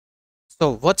So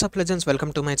what's up legends,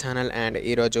 welcome to my channel and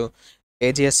ఈరోజు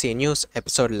A.G.S.C news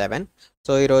episode 11.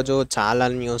 So ఈరోజు చాలా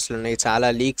న్యూస్లు ఉన్నాయి, చాలా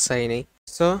లీక్స్ అయినాయి.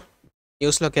 సో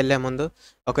న్యూస్లోకి వెళ్ళే ముందు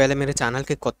ఒకవేళ మీరు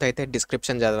ఛానల్కి కొత్త అయితే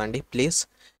డిస్క్రిప్షన్ చదవండి ప్లీజ్.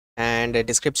 అండ్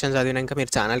డిస్క్రిప్షన్ చదివినాక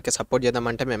మీరు ఛానల్కి సపోర్ట్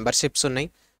చేద్దామంటే మెంబర్షిప్స్ ఉన్నాయి,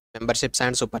 memberships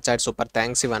and super chat, super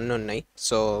thanks ఇవన్నీ ఉన్నాయి.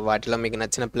 సో వాటిలో మీకు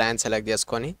నచ్చిన ప్లాన్ సెలెక్ట్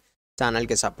చేసుకొని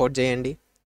ఛానల్కి సపోర్ట్ చేయండి,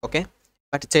 ఓకే.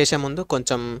 బట్ చేసే ముందు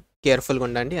కొంచెం కేర్ఫుల్గా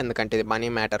ఉండండి, ఎందుకంటే ఇది మనీ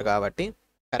మ్యాటర్ కాబట్టి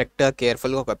కరెక్ట్గా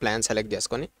కేర్ఫుల్గా ఒక ప్లాన్ సెలెక్ట్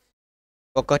చేసుకొని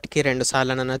ఒకటికి 2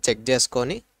 సార్లనైనా చెక్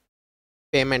చేసుకొని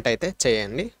పేమెంట్ అయితే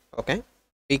చేయండి, ఓకే.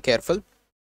 Be careful.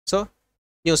 సో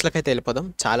న్యూస్లకి అయితే వెళ్ళిపోదాం,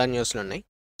 చాలా న్యూస్లు ఉన్నాయి.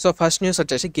 సో ఫస్ట్ న్యూస్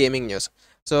వచ్చేసి గేమింగ్ న్యూస్.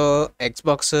 సో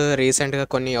ఎక్స్బాక్స్ రీసెంట్గా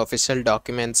కొన్ని అఫీషియల్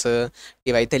డాక్యుమెంట్స్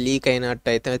ఇవైతే లీక్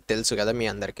అయినట్టయితే తెలుసు కదా మీ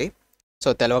అందరికీ.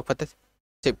 సో తెలియకపోతే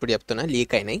ఇప్పుడు చెప్తున్నా,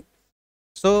 లీక్ అయినాయి.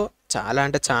 సో చాలా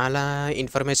అంటే చాలా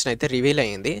ఇన్ఫర్మేషన్ అయితే రివీల్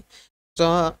అయ్యింది. సో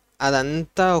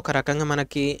అదంతా ఒక రకంగా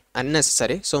మనకి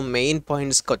అన్నెసెసరీ. సో మెయిన్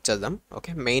పాయింట్స్కి వచ్చేద్దాం,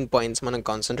 ఓకే. మెయిన్ పాయింట్స్ మనం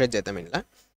కాన్సన్ట్రేట్ చేద్దాం ఇంట్లో.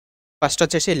 ఫస్ట్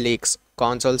వచ్చేసి లీక్స్,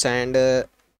 కాన్సోల్స్ అండ్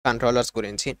కంట్రోలర్స్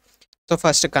గురించి. సో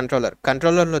ఫస్ట్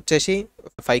కంట్రోలర్లు వచ్చేసి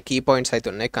 5 కీ పాయింట్స్ అయితే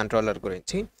ఉన్నాయి కంట్రోలర్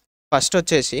గురించి. ఫస్ట్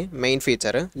వచ్చేసి main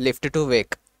feature lift to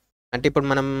Wake. అంటే ఇప్పుడు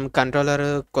మనం కంట్రోలర్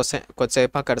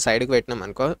కొద్దిసేపు అక్కడ సైడ్కి పెట్టినాం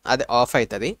అనుకో, అది ఆఫ్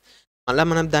అవుతుంది. మళ్ళీ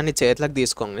మనం దాన్ని చేతులకు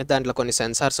తీసుకోండి, దాంట్లో కొన్ని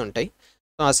సెన్సార్స్ ఉంటాయి.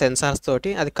 సో ఆ సెన్సార్స్ తోటి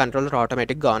అది కంట్రోలర్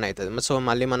ఆటోమేటిక్గా ఆన్ అవుతుంది. సో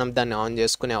మళ్ళీ మనం దాన్ని ఆన్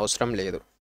చేసుకునే అవసరం లేదు.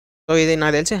 సో ఇది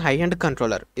నాకు తెలిసి హై అండ్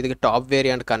కంట్రోలర్, ఇది టాప్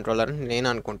వేరియంట్ కంట్రోలర్ అని నేను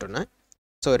అనుకుంటున్నా.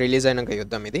 సో రిలీజ్ అయినాక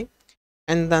యుద్ధం ఇది.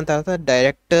 అండ్ దాని తర్వాత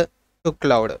డైరెక్ట్ టు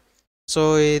క్లౌడ్. సో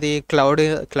ఇది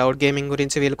క్లౌడ్ గేమింగ్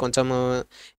గురించి వీళ్ళు కొంచెం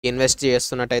ఇన్వెస్ట్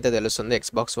చేస్తున్నట్టయితే తెలుస్తుంది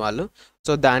ఎక్స్బాక్స్ వాళ్ళు.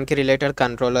 సో దానికి రిలేటెడ్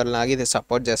కంట్రోలర్ లాగా ఇది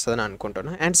సపోర్ట్ చేస్తుందని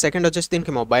అనుకుంటున్నాను. అండ్ సెకండ్ వచ్చేసి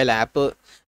దీనికి మొబైల్ యాప్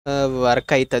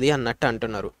వర్క్ అవుతుంది అన్నట్టు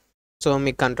అంటున్నారు. సో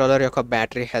మీ కంట్రోలర్ యొక్క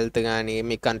బ్యాటరీ హెల్త్ కానీ,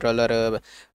 మీ కంట్రోలర్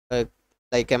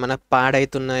లైక్ ఏమైనా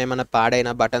పాడైన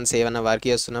బటన్స్ ఏమైనా వర్క్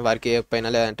చేయకపోయినా,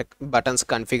 లేదంటే బటన్స్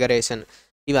కన్ఫిగరేషన్,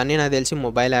 ఇవన్నీ నాకు తెలిసి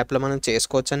మొబైల్ యాప్లో మనం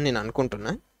చేసుకోవచ్చు అని నేను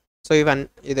అనుకుంటున్నా. సో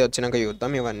ఇది వచ్చినాక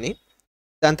చూద్దాం ఇవన్నీ.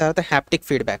 దాని తర్వాత హ్యాప్టిక్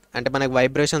ఫీడ్బ్యాక్, అంటే మనకు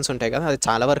వైబ్రేషన్స్ ఉంటాయి కదా, అది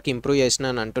చాలా వరకు ఇంప్రూవ్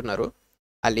చేసిన అని అంటున్నారు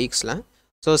ఆ లీక్స్లో.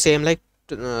 So same like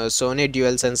Sony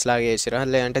dual sense లాగా చేసిరా,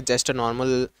 లేదంటే జస్ట్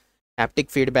నార్మల్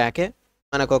హ్యాప్టిక్ ఫీడ్బ్యాకే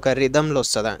మనకు ఒక రిథంలో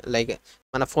వస్తుందా, లైక్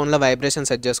మన ఫోన్లో వైబ్రేషన్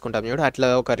సెట్ చేసుకుంటాం చూడు, అట్లా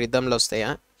ఒక రిథంలో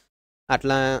వస్తాయా,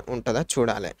 అట్లా ఉంటుందా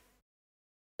చూడాలి.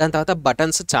 దాని తర్వాత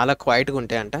బటన్స్ చాలా క్వైట్గా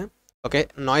ఉంటాయంట, ఓకే.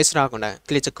 నాయిస్ రాకుండా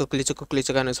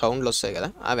క్లిచుకు అనే సౌండ్లు వస్తాయి కదా,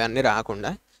 అవి అన్నీ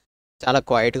రాకుండా చాలా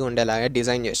క్వైట్గా ఉండేలాగా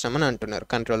డిజైన్ చేసినామని అంటున్నారు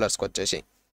కంట్రోలర్స్కి వచ్చేసి.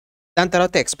 దాని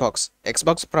తర్వాత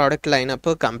ఎక్స్బాక్స్ ప్రోడక్ట్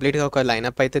లైనప్ కంప్లీట్గా ఒక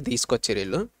లైనప్ అయితే తీసుకొచ్చారు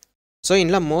వీళ్ళు. సో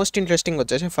ఇందులో మోస్ట్ ఇంట్రెస్టింగ్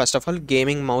వచ్చేసి first of all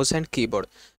gaming mouse and keyboard.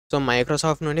 So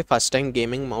Microsoft నుండి first time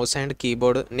gaming mouse and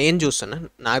keyboard నేను చూస్తున్నా,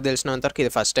 నాకు తెలిసినంతవరకు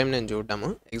ఇది ఫస్ట్ టైం నేను చూడటము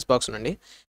ఎక్స్బాక్స్ నుండి.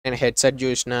 నేను హెడ్సెట్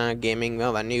చూసిన, గేమింగ్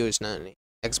అవన్నీ చూసిన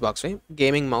ఎక్స్బాక్స్వి,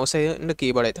 గేమింగ్ మౌస్ అండ్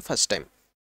కీబోర్డ్ అయితే ఫస్ట్ టైం.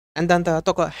 అండ్ దాని తర్వాత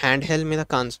ఒక హ్యాండ్ హెల్డ్ మీద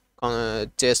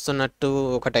చేస్తున్నట్టు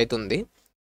ఒకటైతే ఉంది.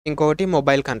 ఇంకొకటి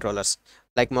మొబైల్ కంట్రోలర్స్,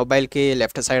 లైక్ మొబైల్కి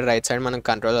లెఫ్ట్ సైడ్ రైట్ సైడ్ మనం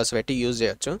కంట్రోలర్స్ పెట్టి యూజ్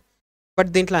చేయొచ్చు. బట్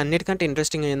దీంట్లో అన్నిటికంటే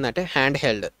ఇంట్రెస్టింగ్ ఏంటంటే హ్యాండ్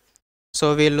హెల్డ్. సో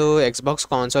వీళ్ళు ఎక్స్బాక్స్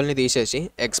కాన్సోల్ని తీసేసి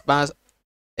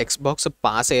ఎక్స్బాక్స్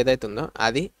పాస్ ఏదైతే ఉందో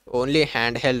అది ఓన్లీ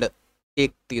హ్యాండ్ హెల్డ్కి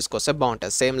తీసుకొస్తే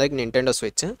బాగుంటుంది. Same like Nintendo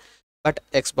switch, but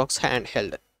Xbox hand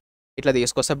held ఇట్లా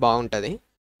తీసుకొస్తే బాగుంటుంది.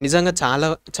 నిజంగా చాలా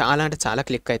చాలా అంటే చాలా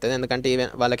క్లిక్ అవుతుంది, ఎందుకంటే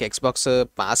ఈవెన్ వాళ్ళకి ఎక్స్బాక్స్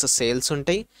పాస్ సేల్స్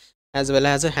ఉంటాయి, as well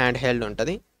as hand held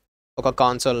ఉంటుంది. ఒక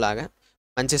కాన్సోల్ లాగా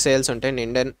మంచి సేల్స్ ఉంటాయి.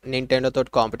 నింటెండోతో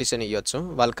కాంపిటీషన్ ఇవ్వచ్చు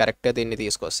వాళ్ళు కరెక్ట్గా దీన్ని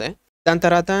తీసుకొస్తే. దాని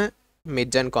తర్వాత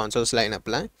మిడ్ జెన్ కాన్సోల్స్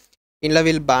లైనప్లా ఇందులో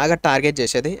వీళ్ళు బాగా టార్గెట్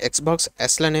చేసేది Xbox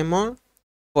ఎస్లోనేమో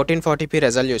 1440p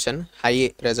resolution, high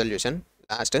resolution,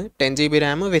 last 10 GB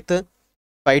RAM with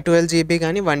 512 GB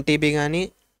కానీ 1 TB కానీ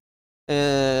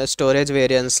స్టోరేజ్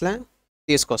వేరియంట్స్లో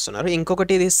తీసుకొస్తున్నారు.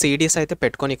 ఇంకొకటి ఇది సిడీస్ అయితే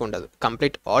పెట్టుకోనికి ఉండదు,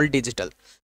 కంప్లీట్ ఆల్ డిజిటల్.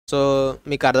 సో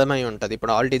మీకు అర్థమై ఉంటుంది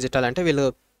ఇప్పుడు ఆల్ డిజిటల్ అంటే వీళ్ళు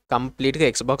కంప్లీట్గా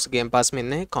ఎక్స్బాక్స్ గేమ్ పాస్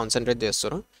మీదనే కాన్సన్ట్రేట్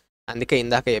చేస్తారు. అందుకే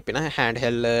ఇందాక చెప్పిన హ్యాండ్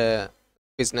హెల్డ్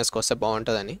బిజినెస్కి వస్తే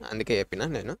బాగుంటుందని, అందుకే చెప్పిన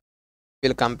నేను.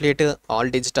 వీళ్ళు కంప్లీట్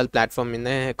ఆల్ డిజిటల్ ప్లాట్ఫామ్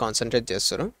మీదనే కాన్సన్ట్రేట్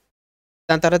చేస్తారు.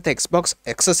 దాని తర్వాత ఎక్స్బాక్స్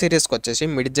ఎక్స్ సిరీస్కి వచ్చేసి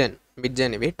మిడ్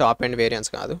జెన్ ఇవి టాప్ అండ్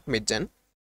వేరియంట్స్ కాదు, మిడ్ జెన్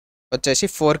వచ్చేసి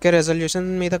 4K రెజల్యూషన్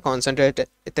మీద కాన్సన్ట్రేట్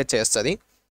అయితే చేస్తుంది.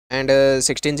 And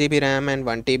 16 GB RAM and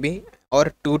 1 TB are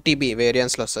 2 TB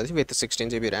వేరియంట్స్లో వస్తుంది with 16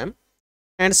 GB RAM.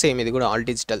 And same ఇది కూడా ఆల్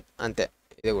డిజిటల్ అంతే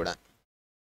ఇది కూడా.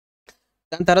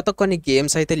 దాని తర్వాత కొన్ని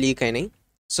గేమ్స్ అయితే లీక్ అయినాయి.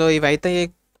 సో ఇవైతే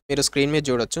మీరు స్క్రీన్ మీద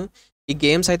చూడొచ్చు. ఈ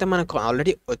గేమ్స్ అయితే మనకు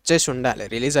ఆల్రెడీ వచ్చేసి ఉండాలి,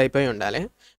 రిలీజ్ అయిపోయి ఉండాలి.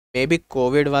 మేబీ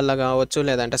కోవిడ్ వల్ల కావచ్చు,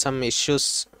 లేదంటే సమ్ ఇష్యూస్,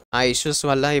 ఆ ఇష్యూస్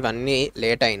వల్ల ఇవన్నీ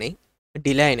లేట్ అయినాయి,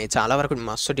 డిలే అయినాయి, చాలా వరకు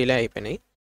మస్తు డిలే అయిపోయినాయి.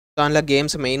 సో అందులో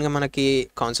గేమ్స్ మెయిన్గా మనకి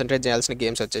కాన్సన్ట్రేట్ చేయాల్సిన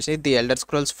గేమ్స్ వచ్చేసి ది ఎల్డర్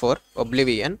స్క్రోల్స్ 4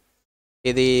 ఒబ్లివియన్.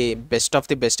 ఇది best of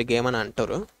the best game అని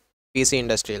అంటారు పీసీ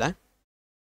ఇండస్ట్రీలో.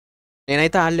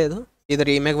 నేనైతే ఆడలేదు, ఇది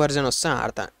రీమేక్ వర్జన్ వస్తే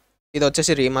ఆడతా. ఇది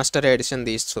వచ్చేసి రీమాస్టర్ ఎడిషన్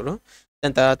తీస్తారు.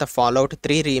 దాని తర్వాత ఫాల్అవుట్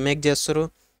 3 రీమేక్ చేస్తారు.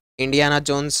 ఇండియానా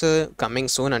జోన్స్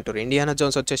కమింగ్ సూన్ అంటారు. ఇండియానా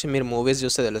జోన్స్ వచ్చేసి మీరు మూవీస్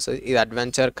చూస్తే తెలుస్తుంది, ఇది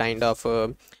adventure kind of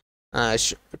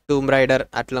tomb rider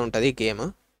అట్లా ఉంటుంది గేమ్.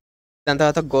 దాని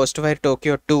తర్వాత గోస్ట్ వైర్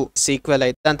టోక్యో 2 సీక్వెల్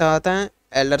అయితే. దాని తర్వాత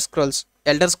ఎల్డర్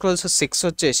స్క్రోల్స్ 6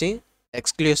 వచ్చేసి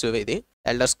ఎక్స్క్లూసివ్. ఇది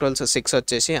ఎల్డర్ స్క్రోల్స్ 6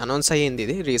 వచ్చేసి అనౌన్స్ అయ్యింది,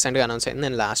 ఇది రీసెంట్గా అనౌన్స్ అయింది.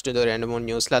 నేను లాస్ట్ 2-3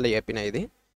 న్యూస్లలో చెప్పిన, ఇది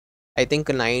ఐ థింక్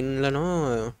 9లోనో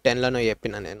 10లోనో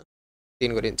చెప్పిన నేను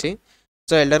దీని గురించి.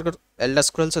 సో ఎల్డర్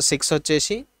స్క్రోల్స్ 6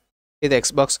 వచ్చేసి ఇది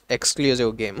ఎక్స్బాక్స్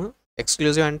ఎక్స్క్లూజివ్ గేమ్.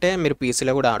 ఎక్స్క్లూజివ్ అంటే మీరు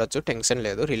పీసీలో కూడా ఆడొచ్చు, టెన్షన్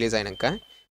లేదు. రిలీజ్ అయినాక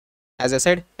as a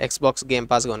side Xbox game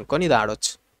pass కొనుక్కొని ఇది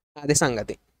ఆడొచ్చు, అది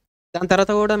సంగతి. దాని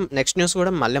తర్వాత కూడా నెక్స్ట్ న్యూస్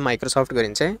కూడా మళ్ళీ మైక్రోసాఫ్ట్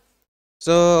గురించే.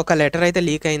 సో ఒక లెటర్ అయితే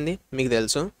లీక్ అయింది, మీకు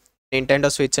తెలుసు. నింటెండో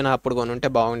స్విచ్ అప్పుడు కొనుంటే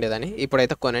బాగుండేదని.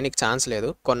 ఇప్పుడైతే కొనడానికి ఛాన్స్ లేదు,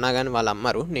 కొన్నా కానీ వాళ్ళు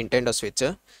అమ్మరు నింటెండో స్విచ్.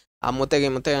 అమ్ముతే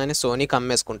కానీ సోనీకి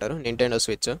అమ్మేసుకుంటారు నింటెండో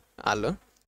స్విచ్ వాళ్ళు,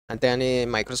 అంతేగాని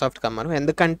మైక్రోసాఫ్ట్కి అమ్మరు.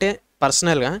 ఎందుకంటే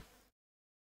పర్సనల్గా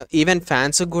ఈవెన్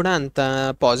ఫ్యాన్స్కి కూడా అంత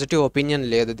పాజిటివ్ ఒపీనియన్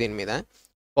లేదు దీని మీద.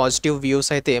 పాజిటివ్ వ్యూస్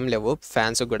అయితే ఏం లేవు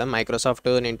ఫ్యాన్స్కి కూడా. మైక్రోసాఫ్ట్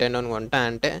నింటెండోని కొంటా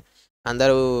అంటే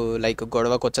అందరూ లైక్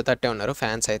గొడవకు వచ్చేటట్టే ఉన్నారు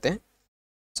ఫ్యాన్స్ అయితే.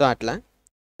 సో అట్లా.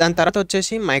 దాని తర్వాత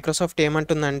వచ్చేసి మైక్రోసాఫ్ట్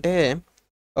ఏమంటుందంటే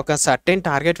ఒక సర్టెన్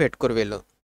టార్గెట్ పెట్టుకోరు వీళ్ళు.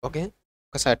 ఓకే,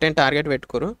 ఒక సర్టెన్ టార్గెట్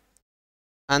పెట్టుకోరు.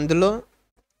 అందులో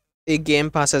ఈ గేమ్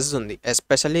పాసెస్ ఉంది,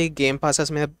 ఎస్పెషల్లీ గేమ్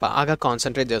పాసెస్ మీద బాగా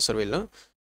కాన్సన్ట్రేట్ చేస్తారు వీళ్ళు.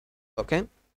 ఓకే,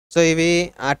 సో ఇవి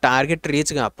ఆ టార్గెట్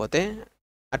రీచ్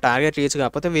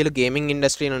కాకపోతే వీళ్ళు గేమింగ్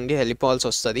ఇండస్ట్రీ నుండి వెళ్ళిపోవాల్సి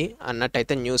వస్తుంది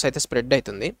అన్నట్టయితే న్యూస్ అయితే స్ప్రెడ్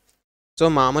అవుతుంది. సో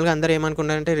మామూలుగా అందరూ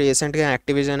ఏమనుకుంటారంటే రీసెంట్గా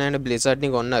యాక్టివిజన్ అండ్ బ్లిజర్డ్ని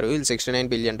కొన్నారు వీళ్ళు $69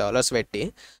 బిలియన్ పెట్టి.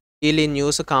 వీళ్ళు ఈ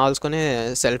న్యూస్ కావాల్సుకునే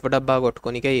సెల్ఫ్ డబ్బా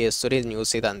కొట్టుకొనికే చేస్తారు ఈ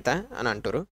న్యూస్ ఇదంతా అని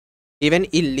అంటారు. ఈవెన్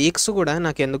ఈ లీక్స్ కూడా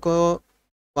నాకు ఎందుకో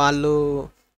వాళ్ళు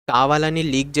కావాలని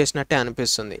లీక్ చేసినట్టే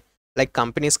అనిపిస్తుంది. లైక్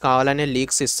కంపెనీస్ కావాలనే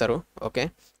లీక్స్ ఇస్తారు. ఓకే,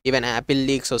 ఈవెన్ యాపిల్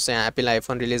లీక్స్ వస్తాయి, యాపిల్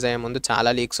ఐఫోన్ రిలీజ్ అయ్యే ముందు చాలా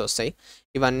లీక్స్ వస్తాయి.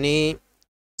 ఇవన్నీ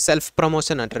సెల్ఫ్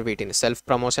ప్రమోషన్ అంటారు, వీటిని సెల్ఫ్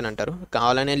ప్రమోషన్ అంటారు.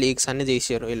 కావాలనే లీక్స్ అన్నీ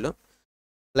చేసారు వీళ్ళు,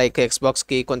 లైక్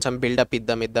ఎక్స్బాక్స్కి కొంచెం బిల్డప్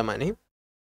ఇద్దామని.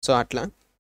 సో అట్లా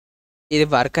ఇది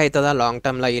వర్క్ అవుతుందా లాంగ్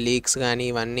టర్మ్లో, ఈ లీక్స్ కానీ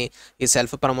ఇవన్నీ, ఈ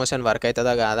సెల్ఫ్ ప్రమోషన్ వర్క్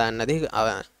అవుతుందా కాదా అన్నది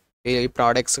ఈ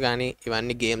ప్రోడక్ట్స్ కానీ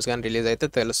ఇవన్నీ గేమ్స్ కానీ రిలీజ్ అయితే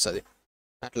తెలుస్తుంది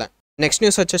అట్లా. నెక్స్ట్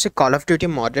న్యూస్ వచ్చేసి call of duty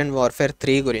modern warfare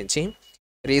 3 గురించి.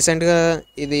 రీసెంట్గా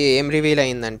ఇది ఏం రివీల్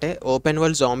అయిందంటే ఓపెన్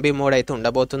వరల్డ్ జాంబీ మోడ్ అయితే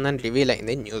ఉండబోతుందని రివీల్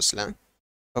అయింది న్యూస్లో.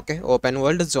 Okay, open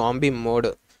world zombie mode.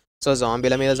 So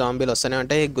జాంబీల మీద జాంబీలు వస్తూనే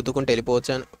ఉంటాయి, గుద్దుకుంటూ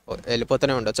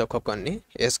వెళ్ళిపోతూనే ఉండొచ్చు ఒక్కొక్కరిని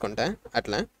వేసుకుంటా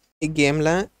అట్లా. ఈ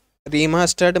గేమ్లో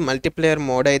రీమాస్టర్డ్ మల్టీప్లేయర్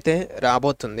మోడ్ అయితే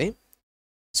రాబోతుంది.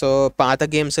 సో పాత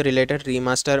games related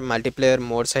remaster multiplayer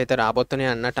modes అయితే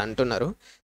రాబోతున్నాయి అన్నట్టు అంటున్నారు.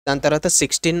 దాని తర్వాత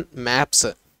 16 మ్యాప్స్,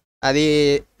 అది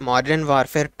మోడర్న్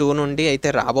వార్ఫేర్ 2 నుండి అయితే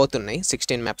రాబోతున్నాయి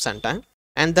 16 మ్యాప్స్ అంట.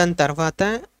 అండ్ దాని తర్వాత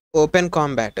ఓపెన్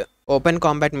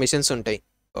కాంబాట్ మిషన్స్ ఉంటాయి.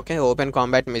 ఓకే, ఓపెన్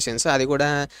కాంబాట్ మిషన్స్, అది కూడా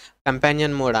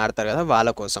కంపానియన్ మోడ్ ఆడతారు కదా వాళ్ళ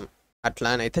కోసం అట్లా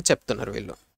అని అయితే చెప్తున్నారు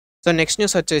వీళ్ళు. సో నెక్స్ట్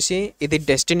న్యూస్ వచ్చేసి ఇది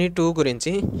డెస్టినీ 2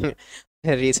 గురించి.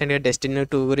 రీసెంట్గా డెస్టినీ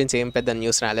 2 గురించి ఏం పెద్ద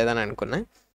న్యూస్ రాలేదని అనుకున్నా.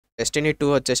 డెస్టినీ 2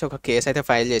 వచ్చేసి ఒక కేసు అయితే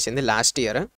ఫైల్ చేసింది లాస్ట్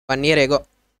ఇయర్, 1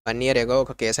 ఇయర్ ఎగో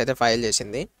ఒక కేసు అయితే ఫైల్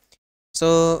చేసింది. సో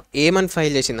ఏమని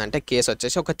ఫైల్ చేసిందంటే కేసు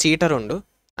వచ్చేసి ఒక చీటర్ ఉండు,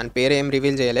 అని పేరు ఏం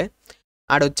రివీల్ చేయలే.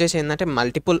 ఆడొచ్చేసి ఏంటంటే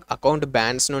మల్టిపుల్ అకౌంట్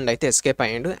బ్యాన్స్ నుండి అయితే ఎస్కేప్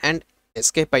అయ్యిండు. అండ్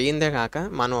ఎస్కేప్ అయ్యిందే కాక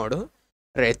మనోడు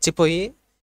రెచ్చిపోయి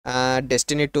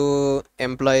డెస్టినీ 2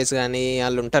 ఎంప్లాయీస్ కానీ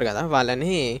వాళ్ళు ఉంటారు కదా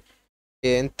వాళ్ళని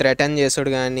ఏం థ్రెటన్ చేసుడు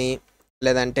కానీ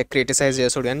లేదంటే క్రిటిసైజ్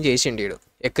చేసుడు కానీ చేసిండు. వీడు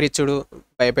ఎక్కిరిచ్చుడు,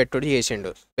 భయపెట్టుడు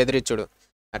చేసిండు, బెదిరించుడు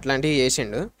అట్లాంటివి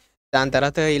చేసిండు. దాని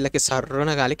తర్వాత వీళ్ళకి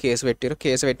సర్రున గాలి కేసు పెట్టిరు.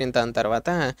 కేసు పెట్టిన దాని తర్వాత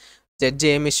జడ్జి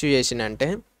ఏం ఇష్యూ చేసిండంటే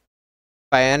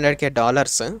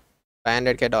 $500K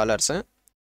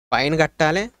ఫైన్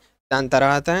కట్టాలి. దాని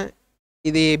తర్వాత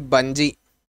ఇది బంజీ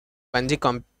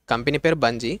కంపెనీ పేరు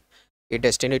బంజీ, ఈ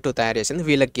డెస్టినీ 2 తయారు చేసింది.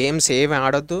 వీళ్ళ గేమ్స్ ఏవి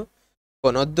ఆడొద్దు,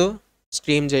 కొనొద్దు,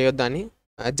 స్ట్రీమ్ చేయొద్దు అని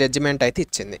జడ్జిమెంట్ అయితే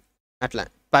ఇచ్చింది. అట్లా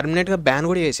పర్మనెంట్గా బ్యాన్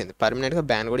కూడా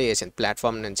చేసింది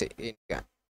ప్లాట్ఫామ్ నుంచి ఇంకా.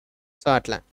 సో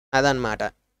అట్లా అదనమాట.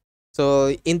 సో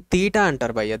తీటా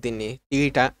అంటారు భయ్య, దీన్ని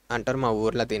తీటా అంటారు మా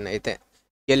ఊర్లో. దీన్ని అయితే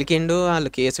గెలికిండు,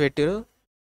 వాళ్ళు కేసు పెట్టిరు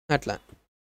అట్లా.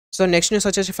 సో నెక్స్ట్ న్యూస్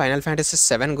వచ్చేసి ఫైనల్ ఫ్యాంటసీ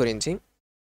 7 గురించి.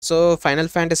 సో ఫైనల్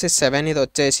ఫ్యాంటసీ 7 ఇది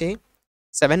వచ్చేసి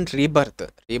 7 రీబర్త్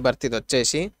ఇది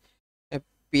వచ్చేసి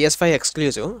PS5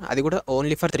 ఎక్స్క్లూజివ్, అది కూడా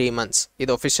ఓన్లీ ఫర్ 3 months.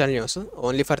 ఇది official news,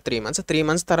 only for 3 months. 3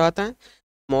 months తర్వాత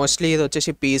మోస్ట్లీ ఇది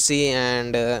వచ్చేసి పీసీ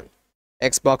అండ్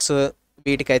ఎక్స్బాక్స్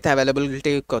వీటికైతే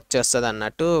అవైలబిలిటీకి వచ్చేస్తుంది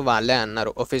అన్నట్టు వాళ్ళే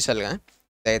అన్నారు ఒఫీషియల్గా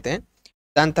అయితే.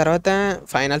 దాని తర్వాత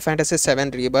ఫైనల్ ఫ్యాంటసీ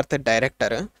 7 రీబర్త్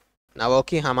డైరెక్టర్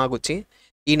నవోకి హమాగుచి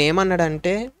ఈయన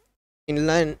ఏమన్నాడంటే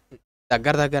ఇందులో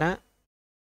దగ్గర దగ్గర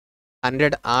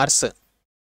 100 hours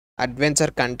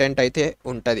అడ్వెంచర్ కంటెంట్ అయితే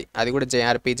ఉంటుంది, అది కూడా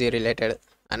జేఆర్పీజీ రిలేటెడ్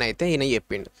అని అయితే ఈయన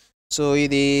చెప్పిండు. సో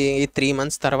ఇది 3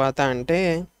 months తర్వాత అంటే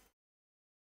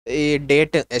ఈ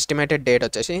డేట్ ఎస్టిమేటెడ్ డేట్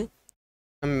వచ్చేసి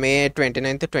May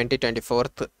 29th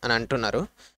 2024 అని అంటున్నారు.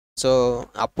 సో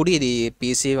అప్పుడు ఇది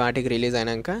పీసీ వాటికి రిలీజ్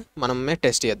అయినాక మనమే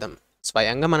టెస్ట్ చేద్దాం,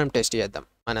 స్వయంగా మనం టెస్ట్ చేద్దాం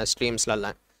మన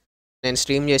స్ట్రీమ్స్లల్లో. నేను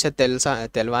స్ట్రీమ్ చేసేది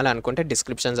తెలవాలి అనుకుంటే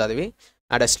డిస్క్రిప్షన్ చదివి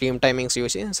ఆడ స్ట్రీమ్ టైమింగ్స్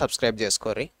చూసి సబ్స్క్రైబ్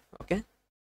చేసుకోర్రి. ఓకే,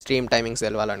 స్ట్రీమ్ టైమింగ్స్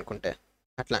తెలవాలనుకుంటే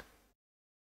అట్లా.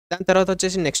 దాని తర్వాత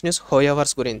వచ్చేసి నెక్స్ట్ న్యూస్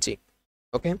హోయోవర్స్ గురించి.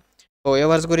 ఓకే,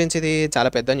 హోయోవర్స్ గురించి ఇది చాలా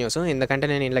పెద్ద న్యూస్, ఎందుకంటే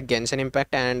నేను ఇలా Genshin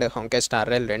impact and హొంకే star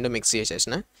rail రెండు మిక్స్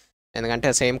చేసేసిన, ఎందుకంటే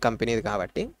సేమ్ కంపెనీది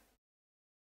కాబట్టి.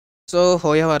 సో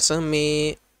హోయోవర్స్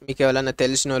మీకు ఎవరైనా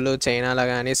తెలిసిన వాళ్ళు చైనాలో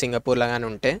కానీ సింగపూర్లో కానీ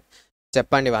ఉంటే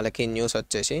చెప్పండి వాళ్ళకి న్యూస్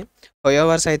వచ్చేసి.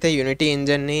 హోయోవర్స్ అయితే యూనిటీ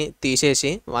ఇంజన్ని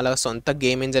తీసేసి వాళ్ళ సొంత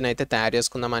గేమ్ ఇంజన్ అయితే తయారు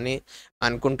చేసుకుందామని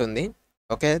అనుకుంటుంది.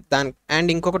 ఓకే, అండ్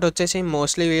ఇంకొకటి వచ్చేసి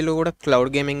మోస్ట్లీ వీళ్ళు కూడా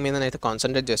క్లౌడ్ గేమింగ్ మీద అయితే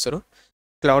కాన్సన్ట్రేట్ చేస్తారు.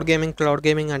 క్లౌడ్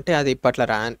గేమింగ్ అంటే అది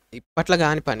ఇప్పట్లో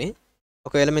కాని పని.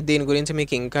 ఒకవేళ మీరు దీని గురించి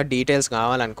మీకు ఇంకా డీటెయిల్స్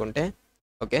కావాలనుకుంటే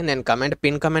ఓకే, నేను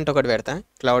పిన్ కమెంట్ ఒకటి పెడతా,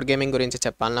 క్లౌడ్ గేమింగ్ గురించి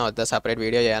చెప్పాలన్నా వద్దా, సపరేట్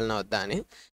వీడియో చేయాలన్నా వద్దా అని.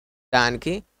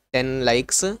 దానికి 10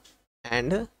 likes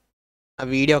అండ్ ఆ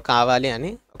వీడియో కావాలి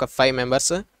అని ఒక 5 members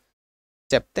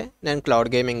చెప్తే నేను క్లౌడ్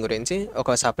గేమింగ్ గురించి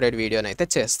ఒక సపరేట్ వీడియోనైతే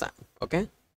చేస్తాను. ఓకే,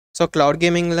 సో క్లౌడ్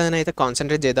గేమింగ్లోనైతే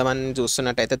కాన్సన్ట్రేట్ చేద్దామని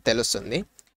చూస్తున్నట్టయితే తెలుస్తుంది.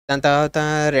 దాని తర్వాత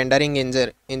రెండరింగ్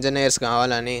ఇంజనీర్స్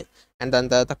కావాలని అండ్ దాని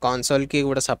తర్వాత కాన్సోల్కి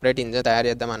కూడా సపరేట్ ఇంజన్ తయారు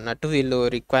చేద్దాం అన్నట్టు వీళ్ళు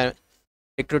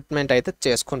రిక్రూట్మెంట్ అయితే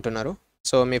చేసుకుంటున్నారు.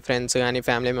 సో మీ ఫ్రెండ్స్ కానీ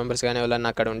ఫ్యామిలీ మెంబర్స్ కానీ ఎవరన్నా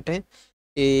అక్కడ ఉంటే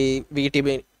ఈ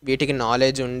వీటికి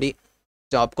నాలెడ్జ్ ఉండి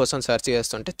జాబ్ కోసం సెర్చ్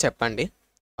చేస్తుంటే చెప్పండి,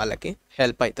 వాళ్ళకి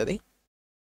హెల్ప్ అవుతుంది.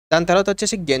 దాని తర్వాత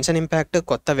వచ్చేసి గెన్షన్ ఇంపాక్ట్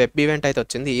కొత్త వెబ్ ఈవెంట్ అయితే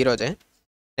వచ్చింది ఈరోజే.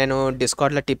 నేను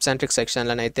డిస్కార్డ్లో టిప్స్ అండ్ ట్రిక్స్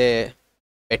సెక్షన్లో అయితే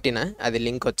పెట్టిన, అది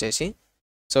లింక్ వచ్చేసి.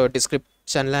 సో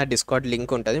డిస్క్రిప్షన్లో డిస్కార్డ్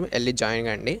లింక్ ఉంటుంది, వెళ్ళి జాయిన్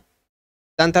కండి.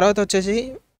 దాని తర్వాత వచ్చేసి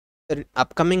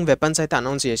అప్కమింగ్ వెపన్స్ అయితే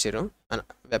అనౌన్స్ చేసారు,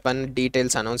 వెపన్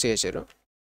డీటెయిల్స్ అనౌన్స్ చేసారు.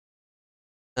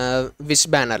 విష్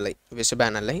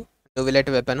బ్యానర్లై నువ్వులెట్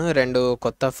వెపన్ 2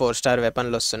 కొత్త 4-star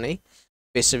వెపన్లు వస్తున్నాయి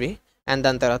విష్వి. అండ్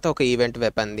దాని తర్వాత ఒక ఈవెంట్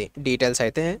వెపన్ది డీటెయిల్స్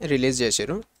అయితే రిలీజ్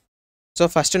చేసారు. సో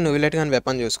ఫస్ట్ నువ్వులెట్ కానీ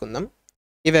వెపన్ చూసుకుందాం.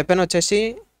 ఈ వెపన్ వచ్చేసి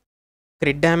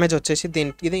క్రిట్ డ్యామేజ్ వచ్చేసి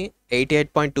దీనికి ఇది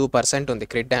 88.2% ఉంది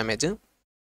క్రిట్ డ్యామేజ్.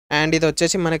 అండ్ ఇది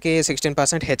వచ్చేసి మనకి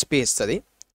 16% హెచ్పి ఇస్తుంది.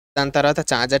 దాని తర్వాత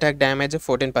ఛార్జ్ అటాక్ డ్యామేజ్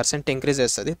 14% ఇంక్రీజ్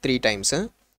చేస్తుంది 3 times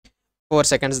 4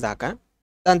 seconds దాకా.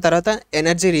 దాని తర్వాత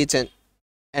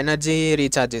ఎనర్జీ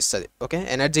రీఛార్జ్ ఇస్తుంది. ఓకే,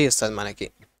 ఎనర్జీ ఇస్తుంది మనకి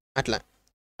అట్లా.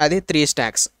 అది 3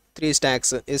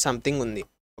 stacks ఇది సంథింగ్ ఉంది.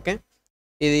 ఓకే,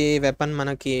 ఇది వెపన్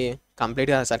మనకి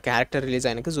కంప్లీట్గా సార్ క్యారెక్టర్ రిలీజ్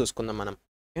అయినాక చూసుకుందాం మనం.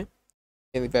 ఓకే,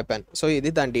 ఇది వెపన్. సో ఇది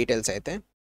దాని డీటెయిల్స్ అయితే.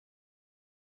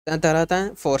 దాని తర్వాత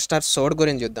 4-star సోడ్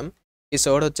గురించి చూద్దాం. ఈ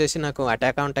సోడ్ వచ్చేసి నాకు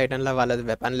అటాక్ ఆన్ టైటన్లో వాళ్ళది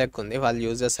వెపన్ లెక్క ఉంది, వాళ్ళు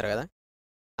యూజ్ చేస్తారు కదా,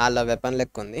 వాళ్ళ వెపన్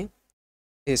లెక్క ఉంది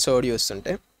ఈ సోడ్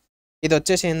చూస్తుంటే. ఇది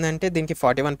వచ్చేసి ఏంటంటే దీనికి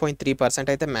 41.3%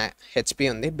 అయితే హెచ్పి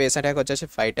ఉంది. బేస్ అటాక్ వచ్చేసి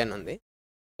 510 ఉంది.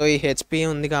 సో ఈ హెచ్పి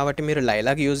ఉంది కాబట్టి మీరు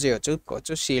లైలాగ్ యూజ్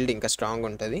చేయొచ్చు, షీల్డ్ ఇంకా స్ట్రాంగ్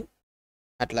ఉంటుంది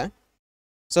అట్లా.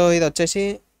 సో ఇది వచ్చేసి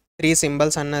 3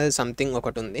 symbols అన్నది సంథింగ్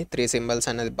ఒకటి ఉంది, 3 symbols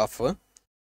అన్నది బఫ్.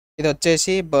 ఇది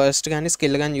వచ్చేసి బర్స్ట్ కానీ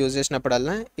స్కిల్ కానీ యూజ్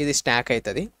చేసినప్పుడల్లా ఇది స్టాక్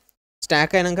అవుతుంది.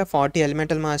 స్టాక్ అయినాక 40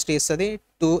 ఎలిమెంటల్ మాస్టరీ ఇస్తుంది,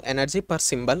 2 ఎనర్జీ పర్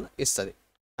సింబల్ ఇస్తుంది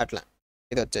అట్లా.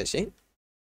 ఇది వచ్చేసి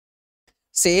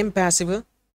సేమ్ ప్యాసివ్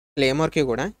క్లేమోర్కి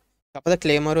కూడా, కాకపోతే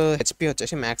క్లేమోర్ హెచ్పి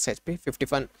వచ్చేసి మ్యాక్స్ హెచ్పి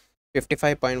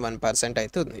 55.1%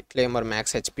 అయితే ఉంది క్లేమోర్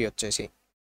మ్యాక్స్ హెచ్పి వచ్చేసి.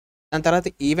 దాని తర్వాత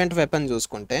ఈవెంట్ వెపన్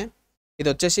చూసుకుంటే ఇది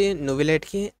వచ్చేసి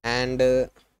నువ్వులెట్కి అండ్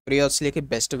ప్రియోస్లీకి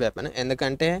బెస్ట్ వెపన్,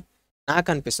 ఎందుకంటే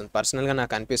పర్సనల్గా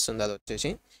నాకు అనిపిస్తుంది అది వచ్చేసి.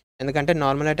 ఎందుకంటే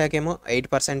నార్మల్ అటాక్ ఏమో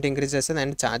 8% ఇంక్రీజ్ చేస్తుంది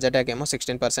అండ్ ఛార్జ్ అటాక్ ఏమో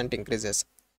 16% ఇంక్రీజ్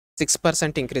చేస్తుంది,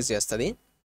 6% ఇంక్రీజ్ చేస్తుంది.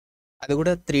 అది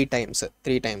కూడా 3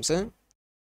 times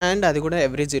అండ్ అది కూడా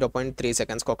ఎవ్రీ 0.3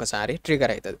 seconds ఒకసారి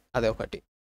ట్రిగర్ అవుతుంది, అదొకటి.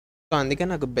 సో అందుకే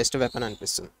నాకు బెస్ట్ వెపన్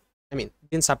అనిపిస్తుంది.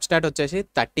 దీని సబ్స్టాట్ వచ్చేసి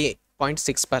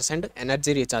 30.6%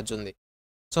 ఎనర్జీ రీఛార్జ్ ఉంది.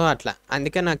 సో అట్లా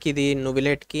అందుకే నాకు ఇది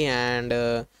నువ్వులెట్కి అండ్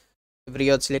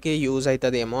వ్రియోత్స్లకి యూజ్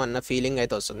అవుతుందేమో అన్న ఫీలింగ్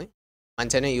అయితే వస్తుంది,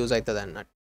 మంచిగానే యూజ్ అవుతుంది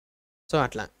అన్నట్టు. సో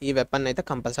అట్లా ఈ వెపన్ అయితే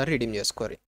కంపల్సరీ రిడీమ్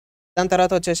చేసుకోరు. దాని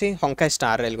తర్వాత వచ్చేసి హొంకాయ్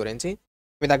స్టార్ రైల్ గురించి.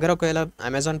 మీ దగ్గర ఒకవేళ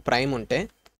అమెజాన్ ప్రైమ్ ఉంటే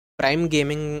ప్రైమ్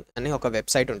గేమింగ్ అని ఒక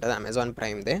వెబ్సైట్ ఉంటుంది అమెజాన్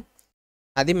ప్రైమ్దే,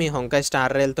 అది మీ హొంకాయ్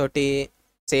స్టార్ రైల్ తోటి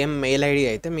సేమ్ మెయిల్ ఐడి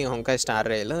అయితే మీ హొంకాయ్ star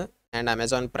rail and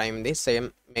Amazon ప్రైమ్ది same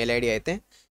mail ID అయితే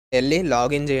వెళ్ళి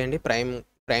లాగిన్ చేయండి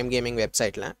ప్రైమ్ గేమింగ్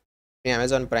వెబ్సైట్లో మీ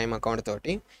అమెజాన్ ప్రైమ్ అకౌంట్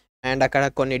తోటి. అండ్ అక్కడ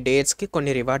కొన్ని డేట్స్కి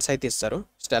కొన్ని రివార్డ్స్ అయితే ఇస్తారు.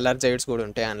 స్టెల్లర్ జైడ్స్ కూడా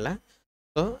ఉంటాయి అందులో.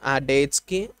 సో ఆ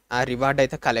డేట్స్కి ఆ రివార్డ్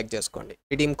అయితే కలెక్ట్ చేసుకోండి.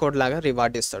 రిడీమ్ కోడ్ లాగా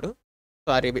రివార్డ్ ఇస్తాడు. సో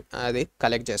అది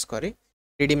కలెక్ట్ చేసుకొని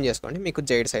రిడీమ్ చేసుకోండి, మీకు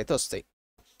జైడ్స్ అయితే వస్తాయి.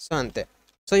 సో అంతే.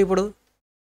 సో ఇప్పుడు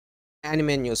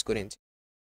యానిమే న్యూస్ గురించి.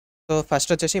 సో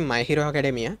ఫస్ట్ వచ్చేసి my hero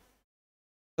academia.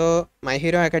 So my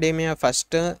hero academia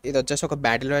first ఇది వచ్చేసి ఒక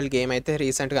బ్యాటిల్ రాయల్ గేమ్ అయితే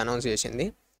రీసెంట్గా అనౌన్స్ చేసింది.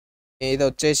 ఇది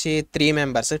వచ్చేసి 3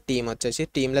 మెంబర్స్ టీమ్ వచ్చేసి,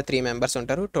 టీంలో 3 మెంబర్స్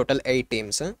ఉంటారు. Total 8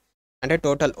 teams. అంటే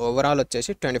టోటల్ ఓవరాల్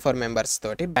వచ్చేసి 24 మెంబర్స్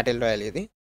తోటి బ్యాటిల్ రాయల్ ఇది.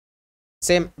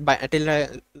 సేమ్ బ్యాటిల్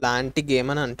రాయల్ లాంటి గేమ్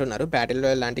అని అంటున్నారు. బ్యాటిల్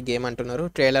రాయల్ లాంటి గేమ్ అంటున్నారు.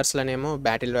 ట్రైలర్స్లోనేమో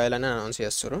బ్యాటిల్ రాయల్ అని అనౌన్స్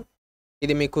చేస్తారు.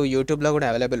 ఇది మీకు యూట్యూబ్లో కూడా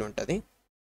అవైలబుల్ ఉంటుంది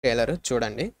ట్రైలర్,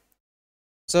 చూడండి.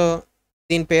 సో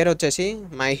దీని పేరు వచ్చేసి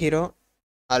మై హీరో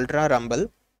అల్ట్రా రంబల్.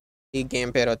 ఈ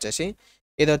గేమ్ పేరు వచ్చేసి,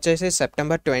 ఇది వచ్చేసి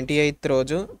సెప్టెంబర్ 28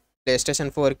 రోజు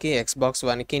ప్లేస్టేషన్ 4కి, ఎక్స్బాక్స్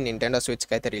 1కి, నింటెండో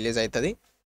స్విచ్కి అయితే రిలీజ్ అవుతుంది.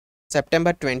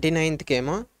 సెప్టెంబర్ 29కి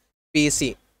ఏమో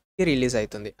పీసీకి రిలీజ్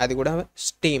అవుతుంది. అది కూడా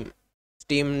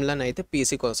స్టీమ్లోనైతే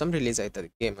పీసీ కోసం రిలీజ్ అవుతుంది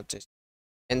గేమ్ వచ్చేసి.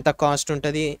 ఎంత కాస్ట్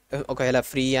ఉంటుంది, ఒకవేళ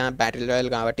ఫ్రీయా, బ్యాటిల్ రాయల్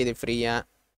కాబట్టి ఇది ఫ్రీయా,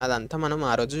 అదంతా మనం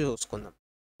ఆ రోజు చూసుకుందాం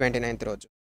 29th రోజు.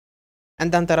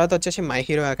 అండ్ దాని తర్వాత వచ్చేసి మై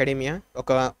హీరో అకాడమియా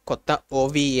ఒక కొత్త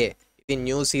ఓవిఏ, ఇది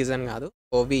న్యూ సీజన్ కాదు,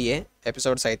 ఓవిఏ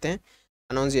ఎపిసోడ్స్ అయితే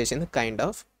అనౌన్స్ చేసింది కైండ్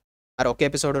ఆఫ్. మరి ఒక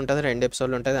ఎపిసోడ్ ఉంటుంది, 2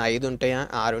 ఎపిసోడ్లు ఉంటుంది, 5 ఉంటాయా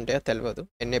 6 ఉంటాయా తెలియదు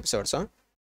ఎన్ని ఎపిసోడ్స్.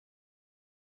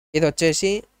 ఇది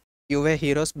వచ్చేసి యువే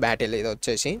హీరోస్ బ్యాటిల్ ఇది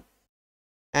వచ్చేసి.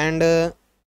 అండ్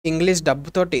ఇంగ్లీష్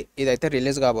డబ్బుతోటి ఇదైతే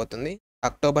రిలీజ్ కాబోతుంది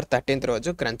అక్టోబర్ 13th రోజు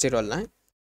క్రంచీ రోల్న.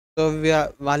 సో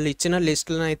వాళ్ళు ఇచ్చిన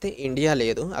లిస్టులో అయితే ఇండియా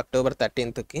లేదు అక్టోబర్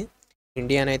 13థ్కి,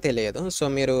 ఇండియానైతే లేదు. సో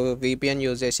మీరు విపిఎన్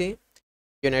యూజ్ చేసి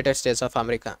యునైటెడ్ స్టేట్స్ ఆఫ్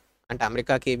అమెరికా అంటే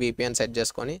అమెరికాకి విపిఎన్ సెట్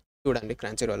చేసుకొని చూడండి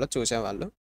క్రంచీ రోల్లో చూసేవాళ్ళు.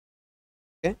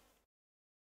 ఓకే,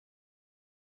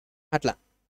 అట్లా.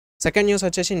 సెకండ్ న్యూస్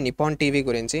వచ్చేసి నిపాన్ టీవీ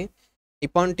గురించి.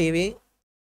 నిపాన్ టీవీ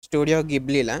స్టూడియో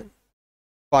గిబ్లీలా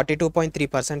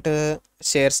 42.3%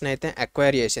 షేర్స్ని అయితే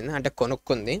అక్వైర్ చేసింది, అంటే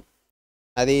కొనుక్కుంది.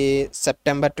 అది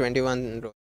సెప్టెంబర్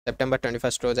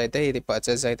 21 రోజు అయితే ఇది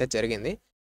పర్చేస్ అయితే జరిగింది.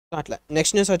 సో అట్లా.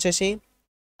 నెక్స్ట్ న్యూస్ వచ్చేసి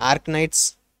arc nights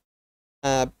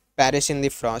Paris in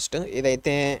the Frost.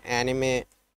 ఇదైతే యానిమే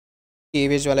కీ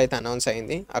విజువల్ అయితే అనౌన్స్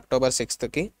అయింది అక్టోబర్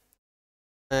 6థ్కి.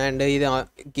 అండ్ ఇది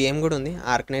గేమ్ కూడా ఉంది,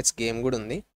 ఆర్క్ నైట్స్ గేమ్ కూడా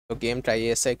ఉంది. సో గేమ్ ట్రై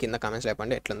చేస్తే కింద కామెంట్స్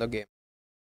చెప్పండి ఎట్లుందో గేమ్.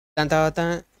 దాని తర్వాత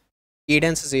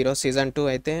ఈడెన్స్ 0 సీజన్ 2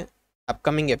 అయితే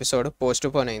అప్కమింగ్ ఎపిసోడ్ పోస్ట్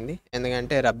పోన్ అయింది,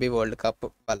 ఎందుకంటే రబ్బీ వరల్డ్ కప్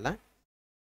వల్ల.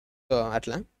 సో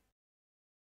అట్లా.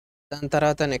 దాని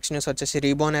తర్వాత నెక్స్ట్ న్యూస్ వచ్చేసి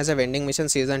reborn as a vending machine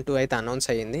season 2 అయితే అనౌన్స్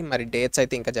అయ్యింది, మరి డేట్స్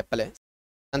అయితే ఇంకా చెప్పలే.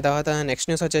 దాని తర్వాత నెక్స్ట్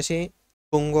న్యూస్ వచ్చేసి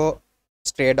పుంగో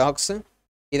స్ట్రే డాగ్స్.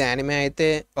 ఇది యానిమే అయితే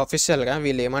అఫీషియల్గా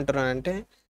వీళ్ళు ఏమంటారు అంటే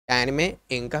యానిమే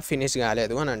ఇంకా ఫినిష్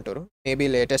కాలేదు అని అంటారు. మేబీ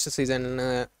లేటెస్ట్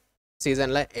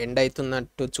సీజన్లో ఎండ్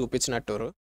అవుతున్నట్టు చూపించినట్టు,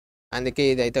 అందుకే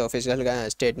ఇదైతే అఫీషియల్గా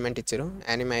స్టేట్మెంట్ ఇచ్చారు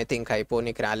యానిమే అయితే ఇంకా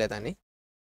అయిపోనీకి రాలేదని.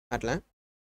 అట్లా.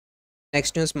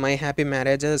 Next news my happy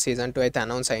marriage season 2 అయితే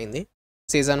అనౌన్స్ అయింది.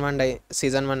 సీజన్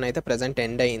 1 అయితే ప్రజెంట్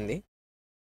ఎండ్ అయ్యింది.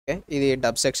 ఓకే, ఇది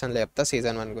డబ్ సెక్షన్లో చెప్తా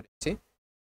సీజన్ 1 గురించి.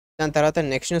 దాని తర్వాత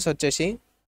నెక్స్ట్ న్యూస్ వచ్చేసి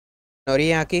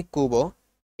నొరియాకి కూబో,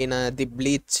 ఈయన ది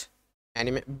బ్లీచ్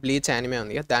యానిమే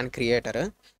ఉంది కదా దాని క్రియేటర్.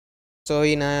 సో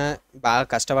ఈయన బాగా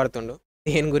కష్టపడుతుండు.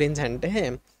 దేని గురించి అంటే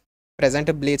present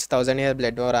bleach 1000 Year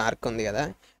blood war arc ఉంది కదా,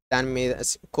 దాని మీద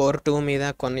కోర్ 2 మీద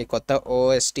కొన్ని కొత్త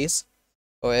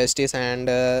ఓఎస్టీస్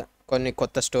అండ్ కొన్ని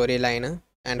కొత్త story line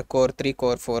and core 3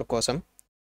 core 4 కోసం.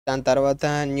 దాని తర్వాత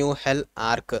న్యూ హెల్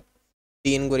ఆర్క్,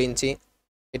 దీని గురించి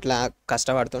ఇట్లా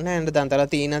కష్టపడుతుండే. అండ్ దాని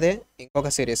తర్వాత ఈయనదే ఇంకొక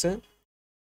సిరీస్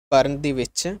బర్న్ ది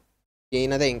విచ్,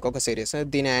 ఈయనదే ఇంకొక సిరీస్.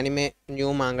 దీని యానిమే న్యూ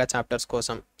మాంగా చాప్టర్స్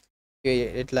కోసం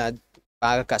ఇట్లా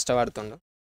బాగా కష్టపడుతుండు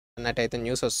అన్నట్టయితే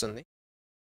న్యూస్ వస్తుంది.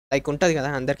 లైక్ ఉంటుంది కదా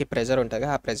అందరికీ ప్రెజర్ ఉంటుంది,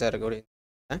 ఆ ప్రెజర్ గురించి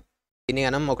దీని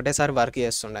మనం ఒకటేసారి వర్క్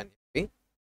చేస్తుండ అని చెప్పి.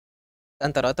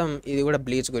 దాని తర్వాత ఇది కూడా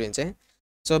బ్లీచ్ గురించే.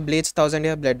 So bleach 1000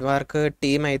 Year blood వార్క్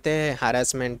team అయితే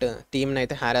టీంని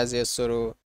అయితే హారాస్ చేస్తారు,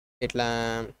 ఇట్లా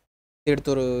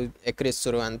తిడుతురు,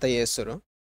 ఎక్కిరిస్తురు, అంతా చేస్తురు.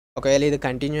 ఒకవేళ ఇది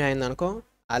కంటిన్యూ అయిందనుకో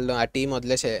వాళ్ళు ఆ టీం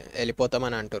వదిలేసి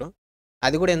వెళ్ళిపోతామని అంటారు.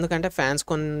 అది కూడా ఎందుకంటే ఫ్యాన్స్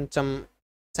కొంచెం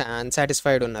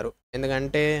అన్సాటిస్ఫైడ్ ఉన్నారు,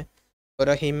 ఎందుకంటే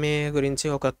ఒరోహిమే గురించి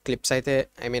ఒక క్లిప్స్ అయితే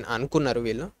అనుకున్నారు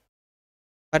వీళ్ళు,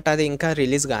 బట్ అది ఇంకా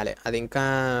రిలీజ్ కాలే, అది ఇంకా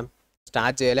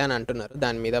స్టార్ట్ చేయలే అని అంటున్నారు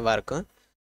దాని మీద వర్క్.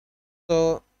 సో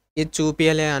ఇది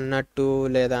చూపించలే అన్నట్టు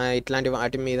లేదా ఇట్లాంటి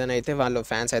వాటి మీదనైతే వాళ్ళు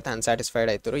ఫ్యాన్స్ అయితే అన్సాటిస్ఫైడ్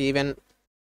అవుతారు. Even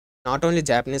not only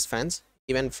Japanese fans,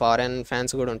 even foreign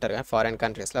fans కూడా ఉంటారు కదా ఫారెన్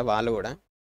కంట్రీస్లో, వాళ్ళు కూడా.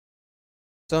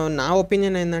 సో నా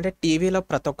ఒపీనియన్ ఏంటంటే టీవీలో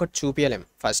ప్రతి ఒక్కటి చూపించలేం,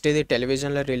 ఫస్ట్ ఇది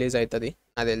టెలివిజన్లో రిలీజ్ అవుతుంది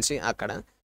నాకు తెలిసి అక్కడ.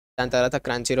 దాని తర్వాత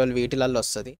క్రంచీ రోల్ వీటిలల్లో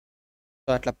వస్తుంది. సో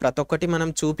అట్లా ప్రతి ఒక్కటి మనం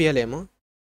చూపించలేము,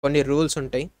 కొన్ని రూల్స్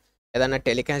ఉంటాయి. ఏదైనా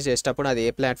టెలికాస్ట్ చేసేటప్పుడు అది ఏ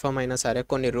ప్లాట్ఫామ్ అయినా సరే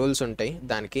కొన్ని రూల్స్ ఉంటాయి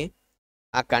దానికి,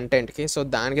 ఆ కంటెంట్కి. సో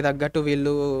దానికి తగ్గట్టు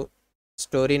వీళ్ళు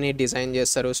స్టోరీని డిజైన్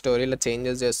చేస్తారు, స్టోరీలో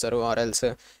చేంజెస్ చేస్తారు, ఆర్ఎల్స్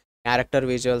క్యారెక్టర్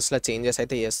విజువల్స్లో చేంజెస్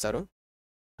అయితే చేస్తారు.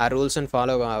 ఆ రూల్స్ని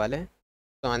ఫాలో కావాలి.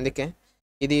 సో అందుకే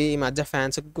ఇది ఈ మధ్య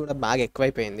ఫ్యాన్స్కి కూడా బాగా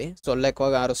ఎక్కువైపోయింది. సొల్లు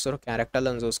ఎక్కువగా అరుస్తారు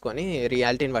క్యారెక్టర్లను చూసుకొని,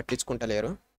 రియాలిటీని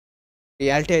పట్టించుకుంటలేరు.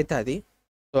 రియాలిటీ అయితే అది.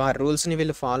 సో ఆ రూల్స్ని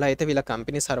వీళ్ళు ఫాలో అయితే వీళ్ళ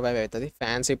కంపెనీ సర్వైవ్ అవుతుంది.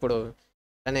 ఫ్యాన్స్ ఇప్పుడు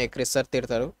అనే ఎక్కిరిస్తారు,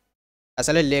 తిడతారు.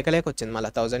 అసలే లేక వచ్చింది మళ్ళీ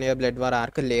 1000 Year Blood War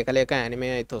ఆర్క్ లేక యానిమే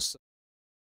అయితే వస్తుంది.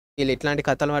 వీళ్ళు ఇట్లాంటి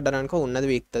కథలు పడ్డారనుకో ఉన్నది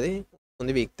వీక్తుంది,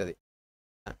 ఉంది వీక్తుంది.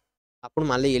 అప్పుడు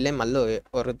మళ్ళీ వీళ్ళే మళ్ళీ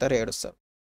ఒరుతారు, ఏడుస్తారు,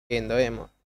 ఏందో ఏమో.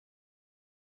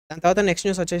 దాని తర్వాత నెక్స్ట్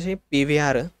న్యూస్ వచ్చేసి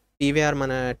పీవీఆర్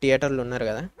మన థియేటర్లు ఉన్నారు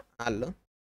కదా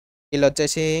వీళ్ళు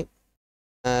వచ్చేసి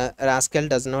rascal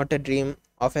does not dream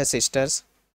of a sisters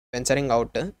venturing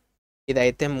out.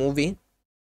 ఇదైతే మూవీ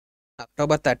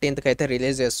October 13th అయితే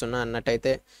రిలీజ్ చేస్తున్నా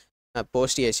అన్నట్టయితే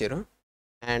పోస్ట్ చేసారు.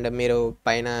 అండ్ మీరు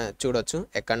పైన చూడొచ్చు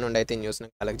ఎక్కడి నుండి అయితే న్యూస్ని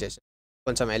కలెక్ట్ చేసి,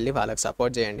 కొంచెం వెళ్ళి వాళ్ళకి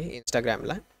సపోర్ట్ చేయండి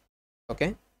ఇన్స్టాగ్రామ్లో. ఓకే,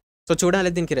 సో చూడాలి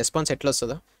దీనికి రెస్పాన్స్ ఎట్లా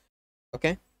వస్తుందో.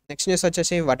 ఓకే, నెక్స్ట్ న్యూస్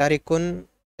వచ్చేసి వటారికున్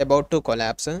అబౌట్ టు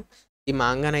కొలాప్స్. ఈ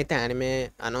మాంగానైతే యానిమే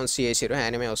అనౌన్స్ చేసిరు,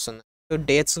 యానిమే వస్తుంది. సో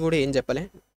డేట్స్ కూడా ఏం చెప్పలే,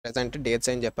 ప్రజెంట్ డేట్స్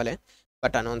ఏం చెప్పలే,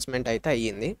 బట్ అనౌన్స్మెంట్ అయితే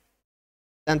అయ్యింది.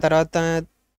 దాని తర్వాత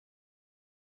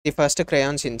the first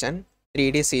crayon Shin-chan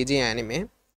 3D CG anime.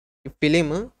 ఈ ఫిలిం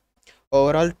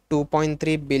ఓవరాల్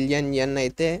 2.3 బిలియన్ యెన్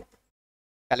అయితే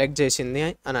కలెక్ట్ చేసింది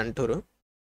అని అంటారు.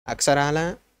 అక్షరాల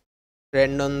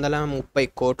 230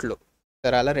 కోట్లు,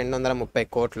 అక్షరాల 230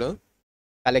 కోట్లు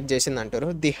కలెక్ట్ చేసింది అంటారు.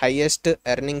 ది హైయెస్ట్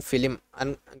ఎర్నింగ్ ఫిలిం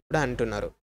అని కూడా అంటున్నారు.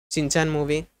 షిన్చాన్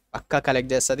మూవీ పక్కా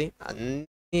కలెక్ట్ చేస్తుంది,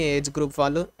 అన్ని ఏజ్ గ్రూప్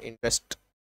వాళ్ళు ఇంట్రెస్ట్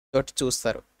తోటి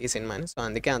చూస్తారు ఈ సినిమాని. సో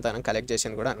అందుకే అంత కలెక్ట్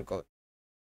చేసింది కూడా అనుకోవచ్చు.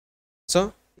 సో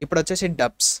ఇప్పుడు వచ్చేసి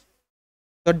డబ్స్.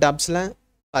 సో డబ్స్లో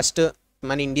ఫస్ట్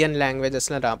మన ఇండియన్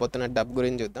లాంగ్వేజెస్లో రాబోతున్న డబ్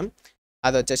గురించి చూద్దాం.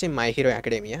 అది వచ్చేసి మై హీరో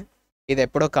అకాడమియా. ఇది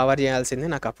ఎప్పుడో కవర్ చేయాల్సింది,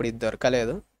 నాకు అప్పుడు ఇది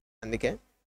దొరకలేదు, అందుకే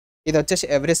ఇది వచ్చేసి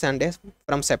every Sunday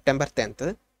from September 10th.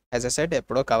 As a said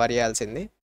ఎప్పుడో కవర్ చేయాల్సింది,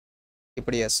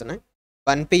 ఇప్పుడు చేస్తున్నాయి.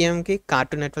 1 PM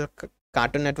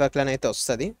కార్టూన్ నెట్వర్క్లోనైతే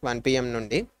వస్తుంది 1 PM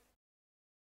నుండి.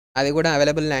 అది కూడా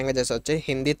అవైలబుల్ లాంగ్వేజెస్ వచ్చి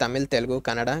హిందీ, తమిళ్, తెలుగు,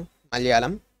 కన్నడ,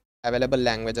 మలయాళం అవైలబుల్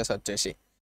లాంగ్వేజెస్ వచ్చేసి.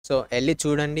 సో వెళ్ళి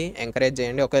చూడండి, ఎంకరేజ్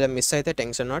చేయండి. ఒకవేళ మిస్ అయితే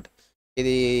టెన్షన్ నాట్,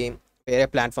 ఇది వేరే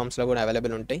ప్లాట్ఫామ్స్లో కూడా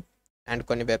అవైలబుల్ ఉంటాయి అండ్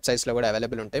కొన్ని వెబ్సైట్స్లో కూడా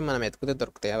అవైలబుల్ ఉంటాయి, మనం ఎతుకుతే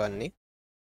దొరుకుతాయి అవన్నీ.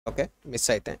 ఓకే, మిస్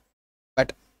అయితే.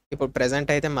 బట్ ఇప్పుడు ప్రజెంట్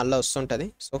అయితే మళ్ళీ వస్తుంటుంది.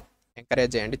 సో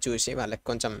ఎంకరేజ్ చేయండి, చూసి వాళ్ళకి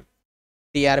కొంచెం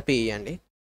టీఆర్పీ ఇవ్వండి.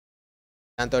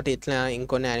 దాంతో ఇట్లా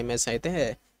ఇంకొన్ని యానిమేస్ అయితే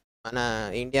మన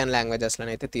ఇండియన్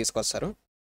లాంగ్వేజెస్లోనైతే తీసుకొస్తారు.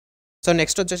 సో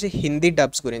నెక్స్ట్ వచ్చేసి హిందీ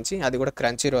డబ్స్ గురించి, అది కూడా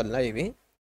క్రంచీ రోల్లో ఇవి.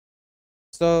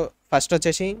 సో ఫస్ట్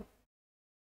వచ్చేసి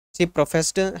she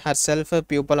professed her self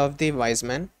pupal of the wise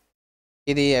man.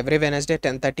 ఇది ఎవ్రీ వెనస్డే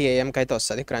 10:30 AM అయితే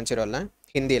వస్తుంది క్రంచీ రోల్లో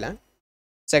హిందీలో.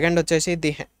 సెకండ్ వచ్చేసి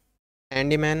the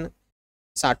handyman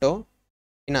సాటో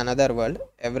in another world,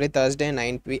 every Thursday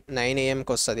 9 AM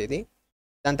వస్తుంది ఇది.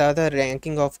 దాని తర్వాత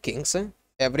ranking of Kings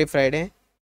every Friday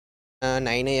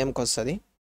 9 AM వస్తుంది.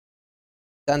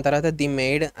 దాని తర్వాత the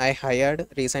maid I hired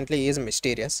recently is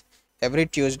mysterious, every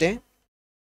Tuesday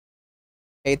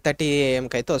 8:30 AM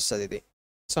అయితే వస్తుంది ఇది.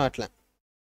 సో అట్లా.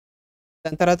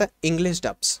 దాని తర్వాత ఇంగ్లీష్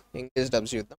డబ్స్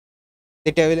చూద్దాం.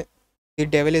 The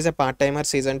devil is a part timer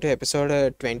season 2 episode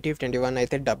 20-21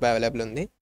 అయితే డబ్ అవైలబుల్ ఉంది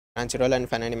క్రంచీరోల్ and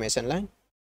fun యానిమేషన్లో.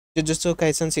 Jujutsu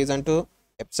కైసన్ season 2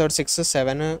 episode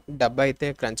 6-7 dub అయితే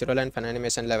క్రంచీరోల్ అండ్ ఫన్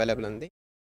యానిమేషన్లో అవైలబుల్ ఉంది.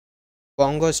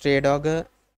 Bongo stray dog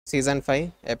season 5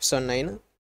 episode 9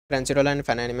 క్రంచీరోల్ and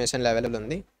fun యానిమేషన్లో available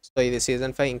ఉంది. సో ఇది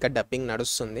సీజన్ 5 ఇంకా dubbing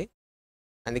నడుస్తుంది,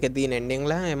 అందుకే దీని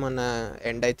ఎండింగ్లో ఏమన్నా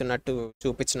ఎండ్ అవుతున్నట్టు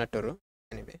చూపించినట్టు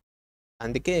అనివే,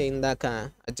 అందుకే ఇందాక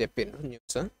అది చెప్పిండు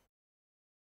న్యూస్.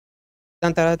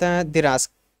 దాని తర్వాత the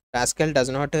rascal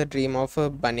does not dream of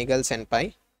బనీగల్ సెన్పై.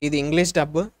 ఇది English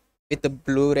dub with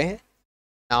Blu-ray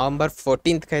November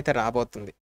 14th అయితే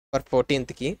రాబోతుంది. November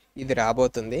 14th ఇది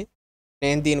రాబోతుంది.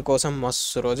 నేను దీనికోసం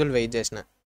మస్తు రోజులు వెయిట్ చేసిన,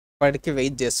 ఇప్పటికీ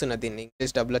వెయిట్ చేస్తున్నా దీన్ని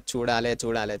ఇంగ్లీష్ డబ్లో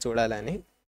చూడాలి అని.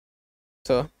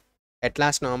 So at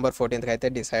last November 14th అయితే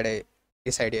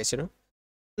డిసైడ్ చేసాడు.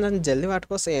 నన్ను జల్దీ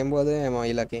పట్టుకొస్తే ఏం పోదు ఏమో,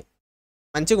 వీళ్ళకి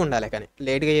మంచిగా ఉండాలి, కానీ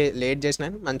లేట్ చేసినా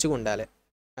మంచిగా ఉండాలి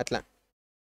అట్లా.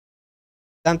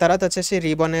 దాని తర్వాత వచ్చేసి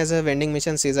రీబోర్నైజ్ vending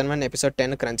machine season 1 episode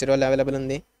 10 క్రంచీరోల్ available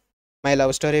ఉంది. My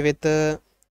love story with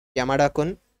యమడా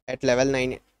కున్ at level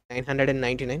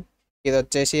 999. ఇది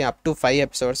వచ్చేసి అప్ టు 5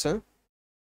 ఎపిసోడ్స్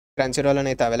క్రంచీరోల్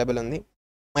అయితే అవైలబుల్ ఉంది.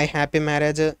 My happy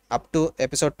marriage up to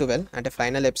episode 12 అంటే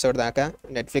ఫైనల్ ఎపిసోడ్ దాకా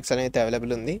నెట్ఫ్లిక్స్ అయితే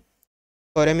అవైలబుల్ ఉంది.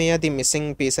 కొరెమియా the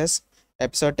missing pieces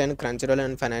episode 10 క్రంచీరోల్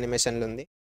and fun యానిమేషన్లో ఉంది.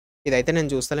 ఇదైతే నేను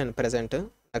చూస్తలేను ప్రెజెంట్.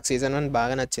 నాకు సీజన్ 1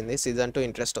 బాగా నచ్చింది. సీజన్ 2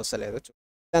 ఇంట్రెస్ట్ వస్తలేదు.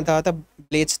 దాని తర్వాత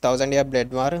bleach 1000 year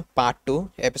blood war part 2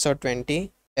 episode 20,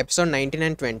 episode 19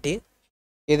 and 20.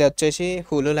 ఇది వచ్చేసి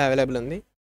హులులో అవైలబుల్ ఉంది.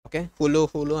 ఓకే,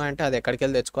 హులు అంటే అది ఎక్కడికి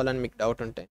వెళ్ళి తెచ్చుకోవాలని మీకు డౌట్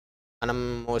ఉంటే మనం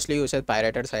మోస్ట్లీ చూసేది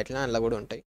పైరేటెడ్ సైట్లో, అందులో కూడా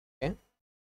ఉంటాయి. ఓకే,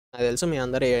 నాకు తెలుసు మీ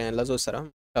అందరూ ఎలా చూస్తారో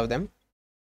ఆఫ్ దెమ్.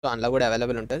 సో అందులో కూడా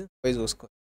అవైలబుల్ ఉంటుంది, పోయి చూసుకో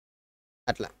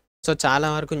అట్లా. సో చాలా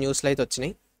వరకు న్యూస్లు అయితే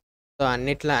వచ్చినాయి. సో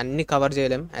అన్ని కవర్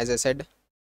చేయలేము. యాజ్ ఎ సెడ్,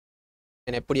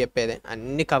 నేను ఎప్పుడు చెప్పేదే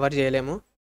అన్నీ కవర్ చేయలేము.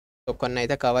 సో కొన్ని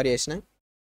అయితే కవర్ చేసిన.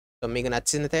 సో మీకు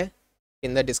నచ్చితే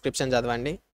కింద డిస్క్రిప్షన్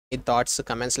చదవండి, మీ థాట్స్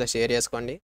కమెంట్స్లో షేర్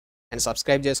చేసుకోండి, అండ్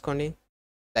సబ్స్క్రైబ్ చేసుకోండి,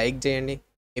 లైక్ చేయండి,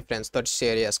 మీ ఫ్రెండ్స్ తోటి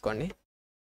షేర్ చేసుకోండి.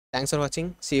 Thanks for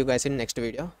watching. See you guys in next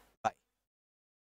video.